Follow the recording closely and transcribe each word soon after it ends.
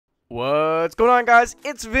What's going on, guys?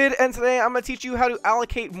 It's Vid, and today I'm going to teach you how to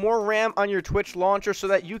allocate more RAM on your Twitch launcher so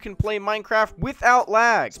that you can play Minecraft without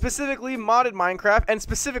lag. Specifically modded Minecraft, and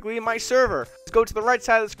specifically my server. Let's go to the right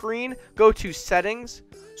side of the screen, go to Settings,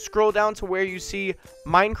 scroll down to where you see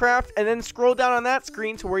Minecraft, and then scroll down on that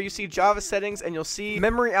screen to where you see Java settings, and you'll see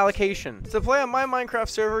memory allocation. To play on my Minecraft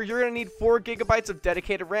server, you're going to need 4 GB of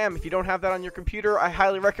dedicated RAM. If you don't have that on your computer, I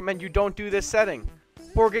highly recommend you don't do this setting.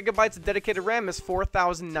 4 GB of dedicated RAM is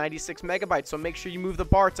 4096 megabytes, so make sure you move the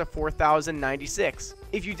bar to 4096.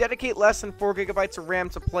 If you dedicate less than 4 GB of RAM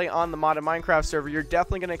to play on the modded Minecraft server, you're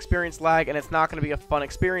definitely going to experience lag, and it's not going to be a fun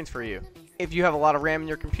experience for you. If you have a lot of RAM in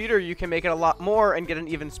your computer, you can make it a lot more and get an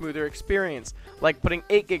even smoother experience, like putting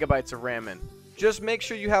 8 GB of RAM in. Just make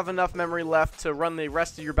sure you have enough memory left to run the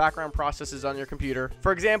rest of your background processes on your computer.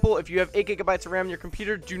 For example, if you have 8 GB of RAM in your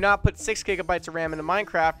computer, do not put 6 GB of RAM into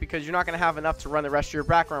Minecraft because you're not going to have enough to run the rest of your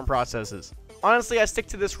background processes. Honestly, I stick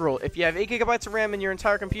to this rule. If you have 8 GB of RAM in your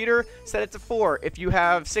entire computer, set it to 4. If you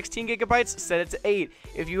have 16 GB, set it to 8.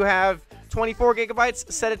 If you have 24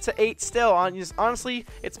 GB, set it to 8 still. Honestly,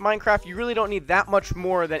 it's Minecraft. You really don't need that much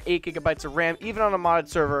more than 8 GB of RAM, even on a modded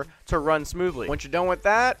server, to run smoothly. Once you're done with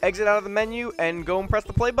that, exit out of the menu and go and press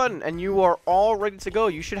the play button, and you are all ready to go.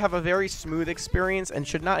 You should have a very smooth experience and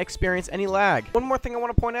should not experience any lag. One more thing I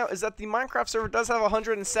want to point out is that the Minecraft server does have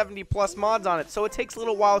 170 plus mods on it, so it takes a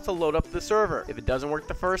little while to load up the server. If it doesn't work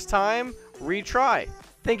the first time, retry.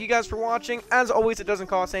 Thank you guys for watching. As always, it doesn't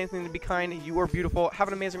cost anything to be kind. You are beautiful. Have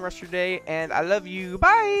an amazing rest of your day, and I love you.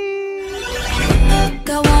 Bye!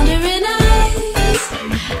 Go wandering eyes,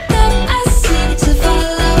 then I see